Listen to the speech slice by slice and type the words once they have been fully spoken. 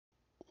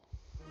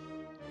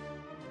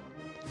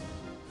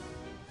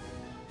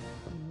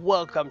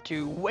Welcome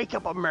to Wake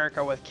Up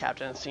America with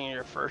Captain Insano,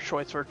 your first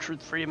choice for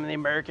truth, freedom, and the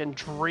American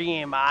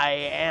dream. I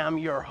am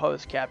your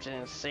host,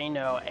 Captain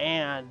Insano,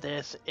 and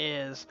this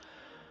is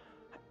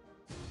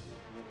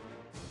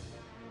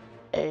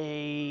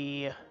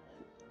a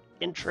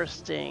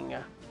interesting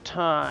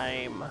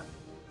time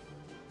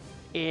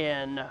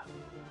in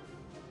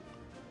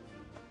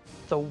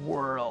the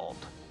world.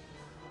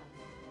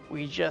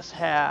 We just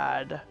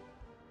had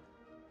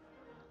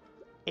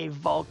a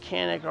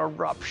volcanic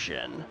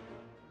eruption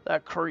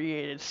that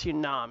created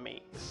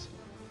tsunamis.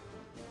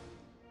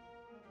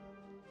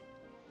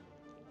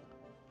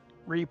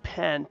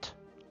 Repent,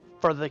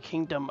 for the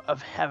kingdom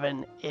of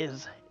heaven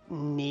is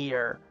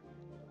near.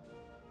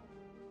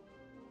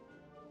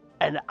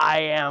 And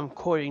I am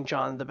quoting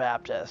John the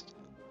Baptist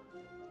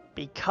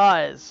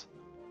because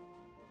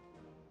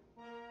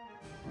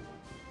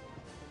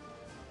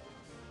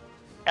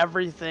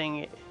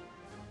everything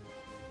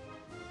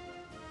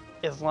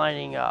is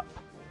lining up.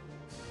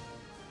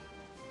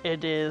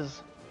 It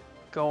is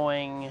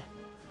going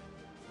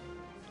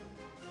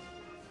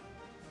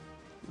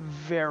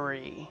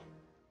very,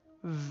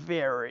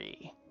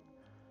 very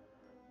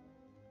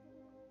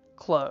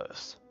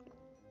close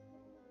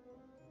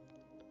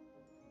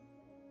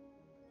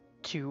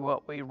to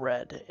what we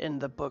read in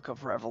the book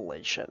of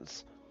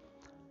Revelations.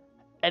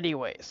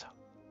 Anyways,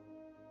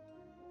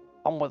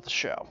 on with the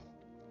show.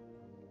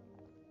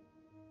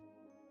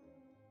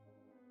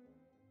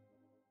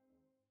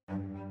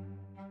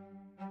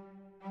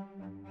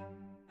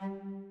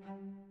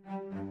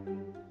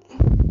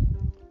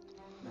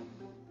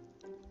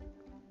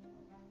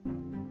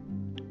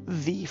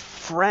 The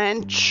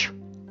French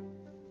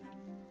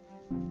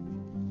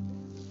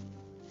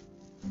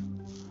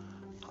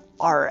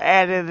are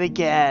at it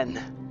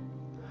again.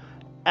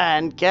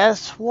 And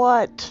guess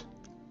what?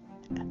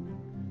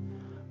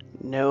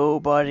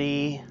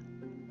 Nobody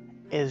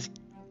is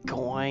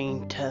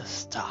going to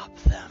stop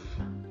them.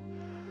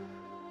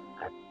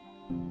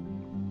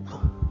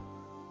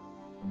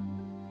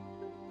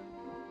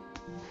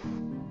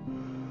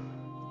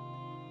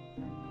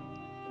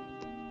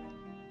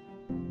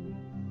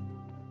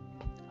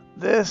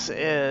 This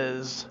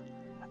is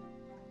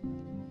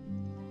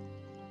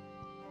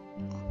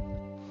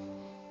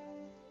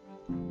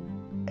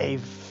a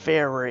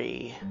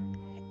very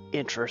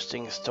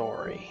interesting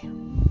story.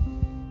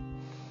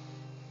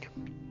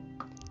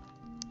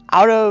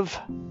 Out of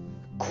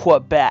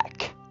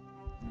Quebec,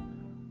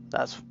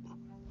 that's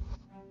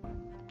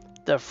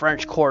the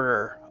French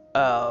quarter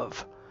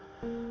of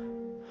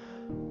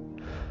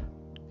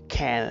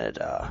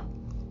Canada,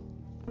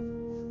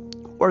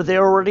 where they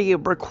already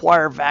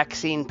require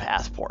vaccine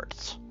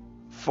passports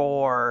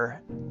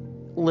for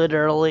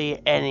literally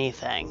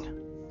anything.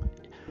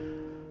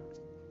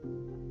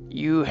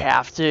 You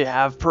have to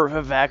have proof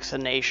of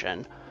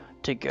vaccination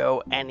to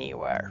go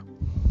anywhere.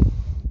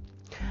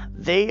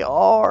 They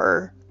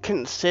are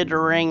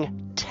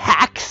considering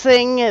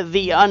taxing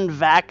the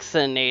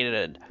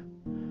unvaccinated.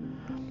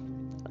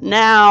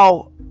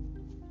 Now,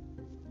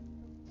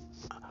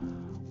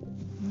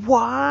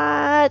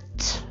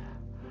 what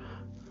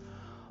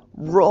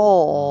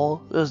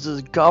role does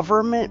the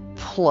government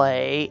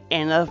play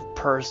in a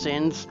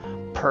person's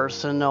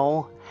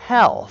personal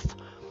health?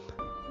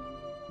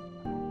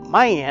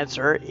 My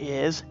answer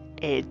is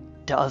it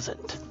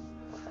doesn't.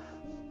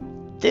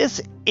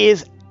 This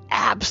is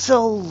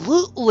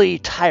absolutely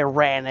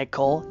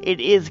tyrannical.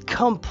 It is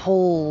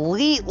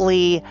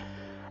completely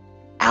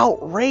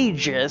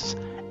outrageous.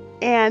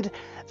 And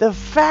the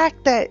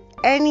fact that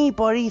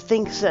anybody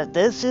thinks that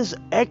this is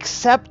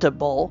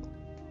acceptable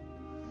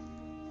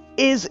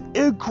is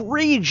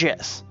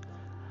egregious.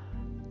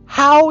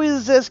 How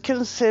is this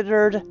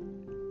considered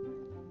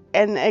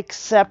an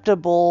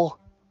acceptable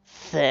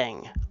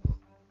thing?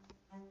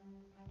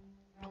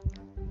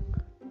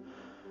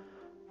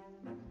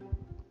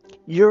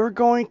 You're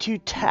going to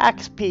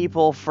tax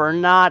people for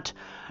not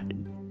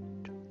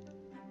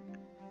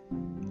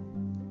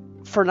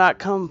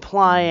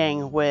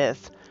complying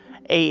with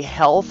a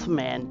health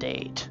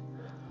mandate.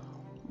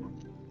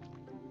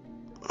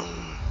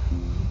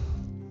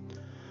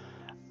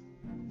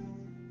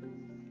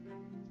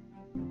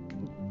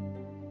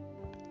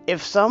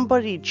 If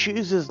somebody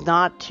chooses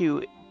not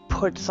to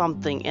put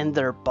something in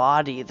their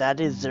body, that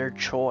is their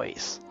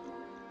choice.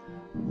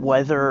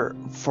 Whether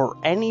for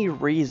any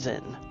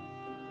reason,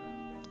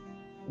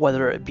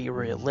 whether it be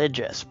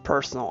religious,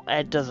 personal,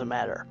 it doesn't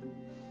matter.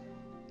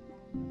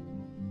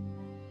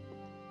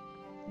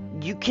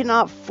 You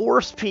cannot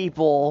force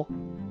people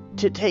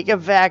to take a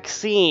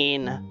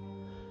vaccine,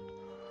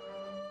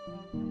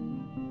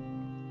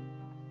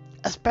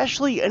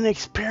 especially an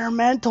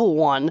experimental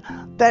one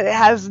that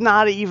has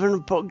not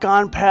even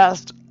gone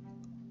past,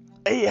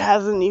 it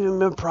hasn't even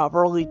been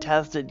properly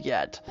tested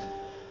yet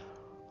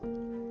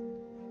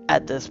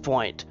at this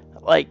point.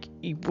 Like,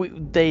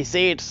 they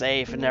say it's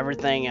safe and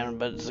everything,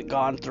 but it's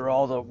gone through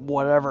all the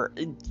whatever.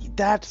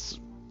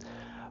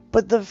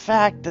 But the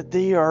fact that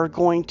they are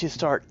going to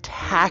start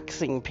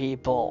taxing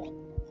people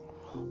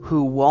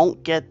who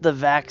won't get the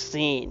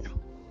vaccine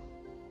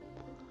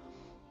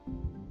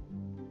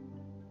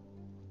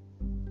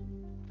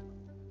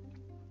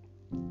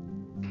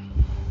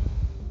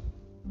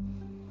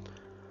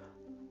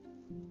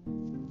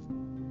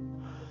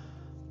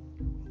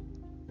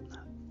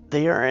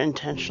They are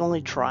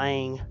intentionally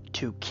trying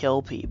to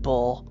kill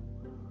people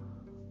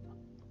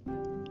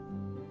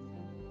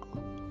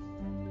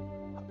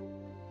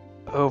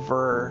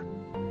over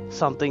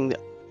something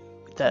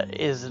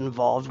that is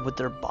involved with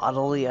their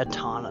bodily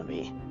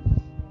autonomy.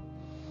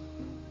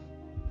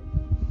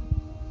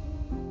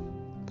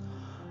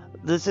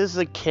 This is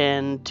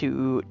akin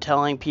to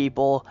telling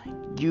people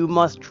you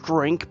must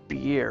drink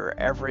beer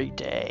every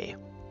day.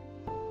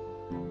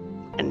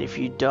 And if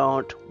you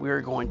don't,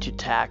 we're going to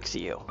tax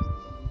you.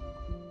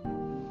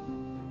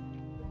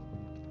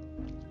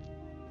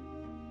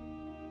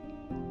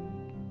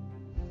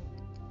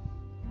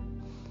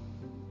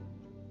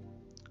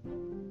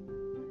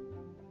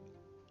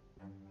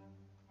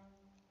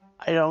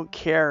 I don't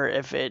care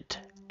if it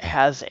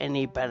has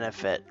any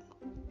benefit.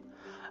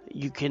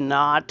 You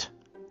cannot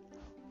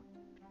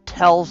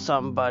tell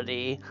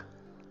somebody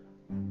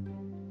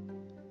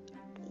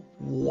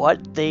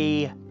what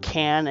they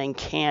can and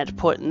can't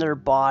put in their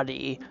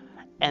body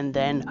and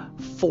then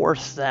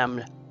force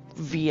them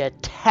via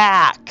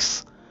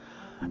tax.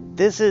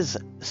 This is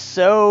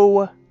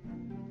so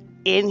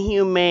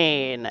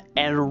inhumane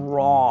and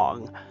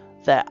wrong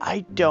that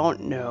I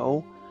don't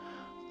know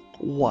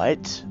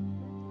what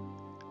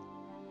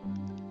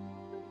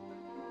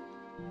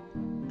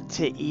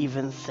to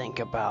even think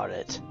about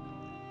it.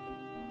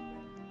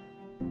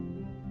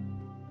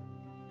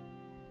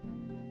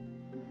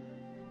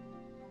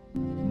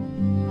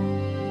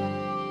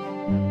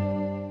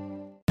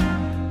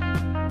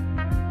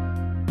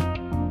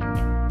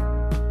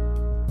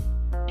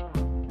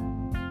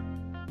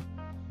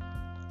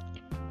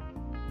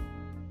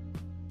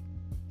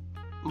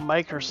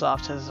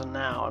 Microsoft has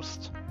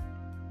announced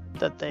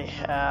that they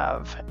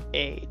have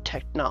a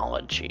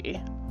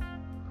technology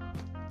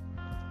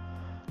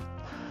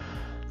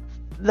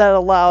that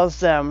allows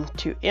them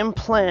to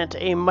implant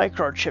a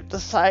microchip the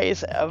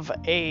size of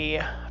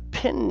a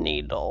pin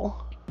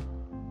needle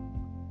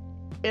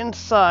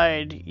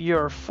inside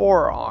your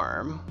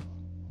forearm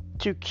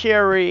to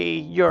carry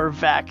your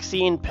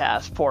vaccine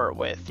passport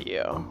with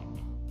you.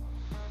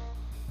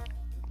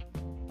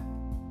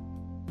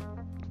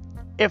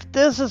 If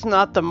this is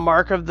not the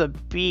mark of the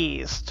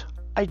beast,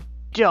 I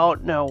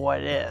don't know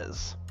what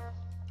is.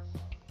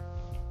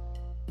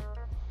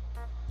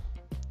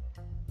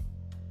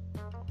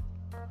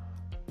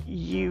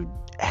 You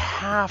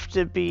have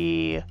to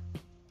be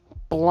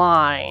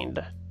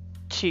blind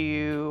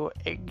to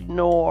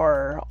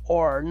ignore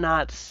or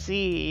not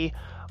see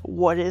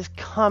what is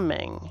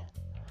coming.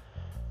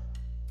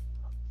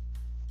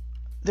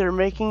 They're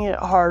making it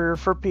harder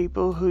for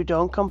people who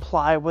don't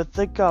comply with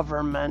the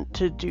government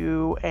to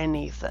do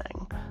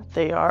anything.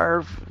 They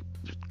are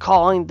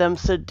calling them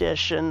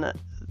sedition.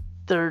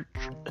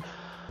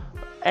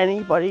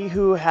 Anybody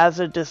who has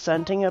a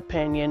dissenting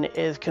opinion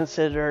is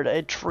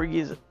considered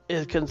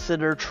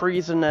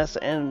treasonous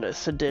and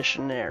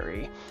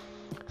seditionary.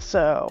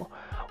 So,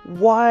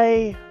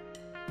 why?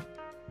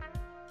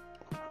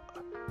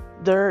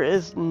 There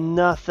is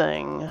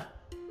nothing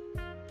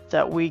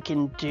that we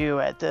can do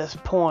at this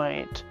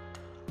point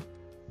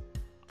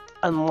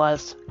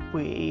unless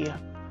we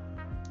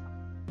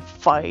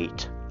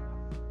fight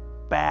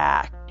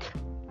back.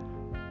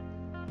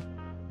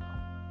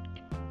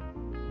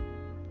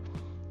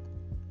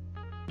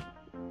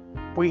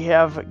 We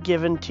have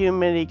given too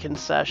many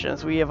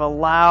concessions. We have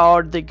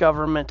allowed the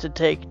government to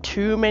take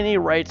too many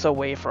rights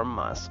away from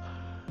us.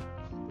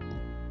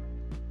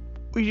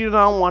 We do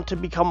not want to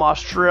become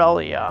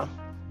Australia,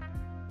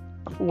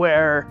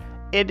 where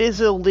it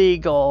is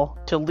illegal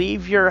to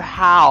leave your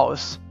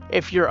house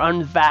if you're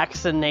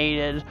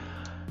unvaccinated,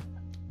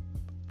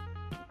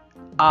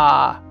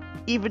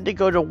 even to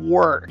go to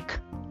work.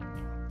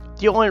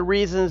 The only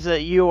reasons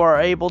that you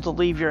are able to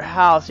leave your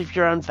house if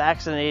you're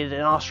unvaccinated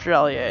in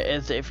Australia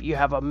is if you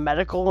have a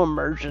medical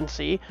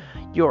emergency,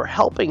 you're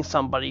helping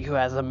somebody who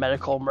has a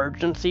medical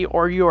emergency,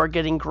 or you are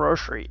getting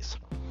groceries.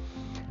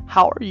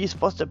 How are you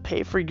supposed to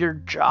pay for your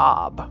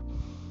job?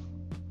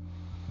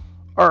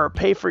 Or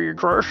pay for your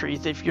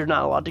groceries if you're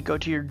not allowed to go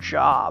to your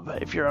job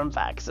if you're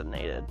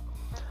unvaccinated?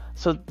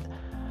 So,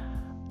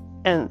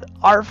 and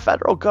our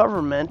federal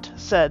government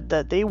said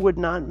that they would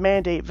not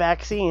mandate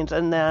vaccines,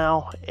 and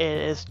now it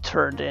is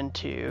turned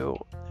into,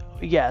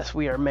 yes,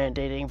 we are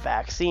mandating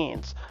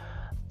vaccines.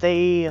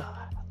 They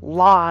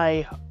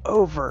lie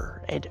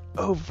over and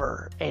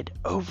over and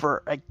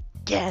over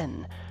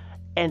again,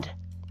 and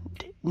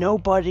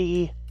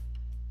nobody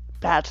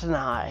bats an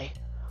eye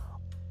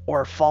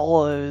or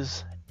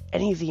follows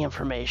any of the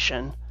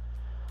information,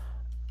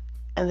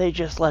 and they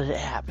just let it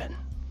happen.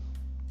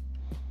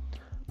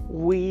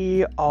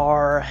 We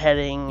are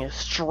heading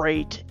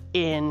straight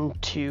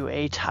into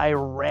a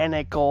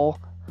tyrannical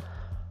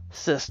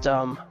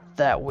system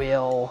that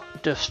will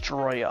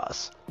destroy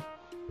us.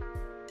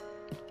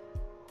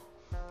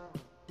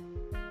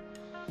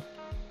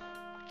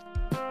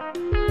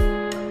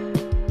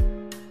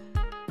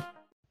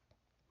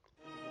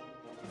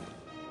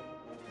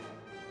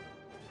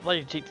 I'd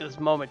like to take this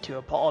moment to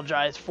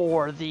apologize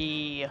for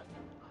the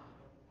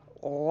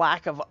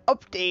lack of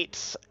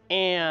updates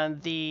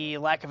and the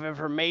lack of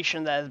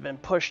information that has been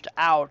pushed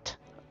out,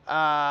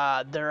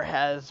 there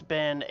has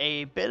been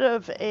a bit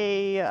of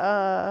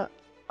a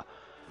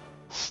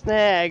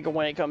snag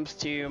when it comes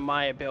to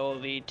my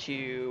ability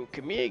to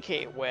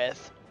communicate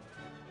with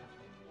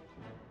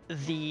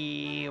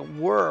the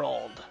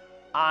world.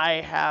 I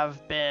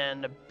have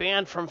been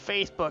banned from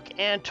Facebook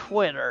and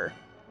Twitter,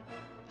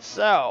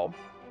 so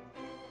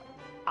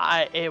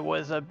it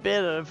was a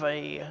bit of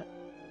a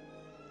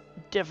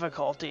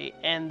difficulty,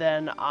 and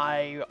then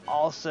I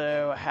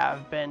also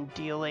have been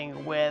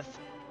dealing with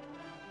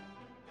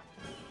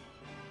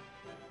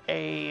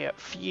a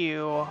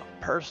few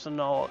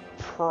personal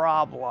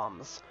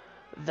problems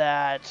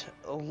that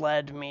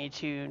led me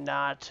to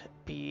not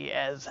be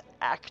as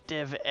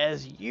active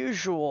as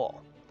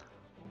usual.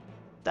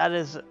 That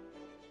is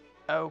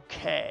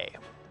okay.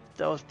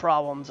 Those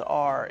problems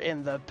are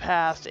in the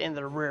past, in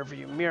the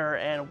rearview mirror,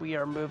 and we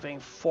are moving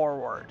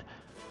forward.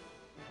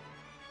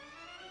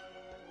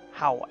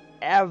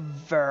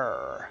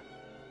 However,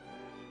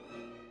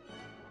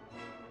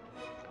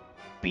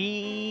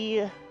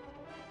 be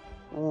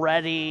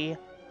ready.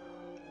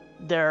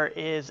 There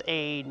is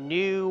a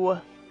new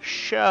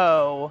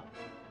show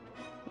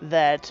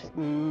that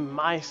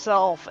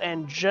myself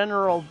and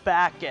General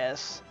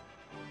Bacchus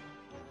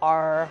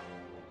are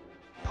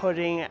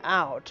putting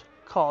out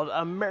called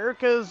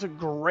America's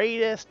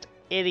Greatest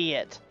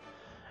Idiot.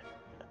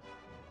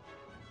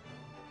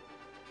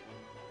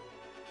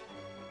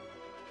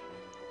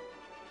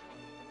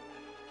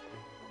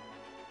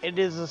 It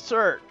is a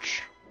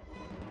search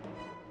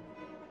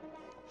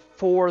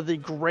for the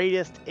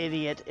greatest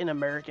idiot in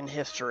American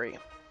history.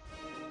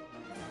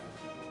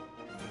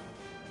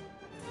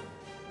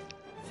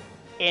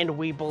 And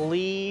we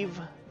believe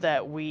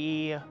that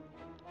we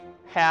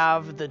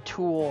have the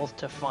tools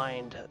to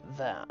find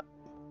that.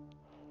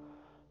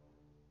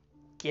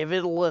 Give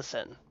it a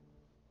listen.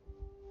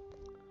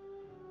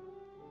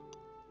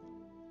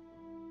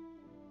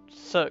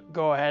 So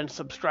go ahead and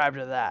subscribe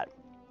to that.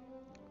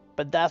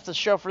 But that's the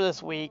show for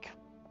this week.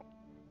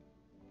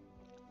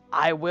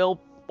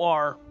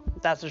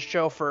 That's the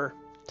show for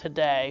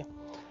today.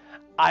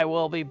 I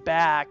will be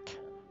back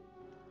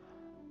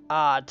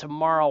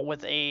tomorrow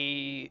with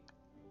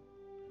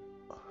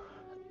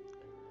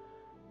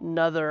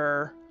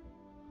another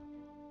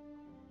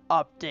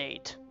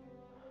update.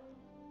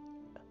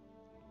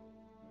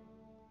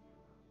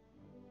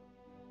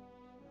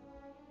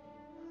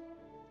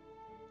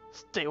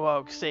 Stay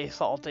woke, stay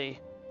salty.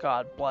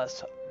 God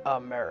bless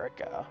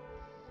America.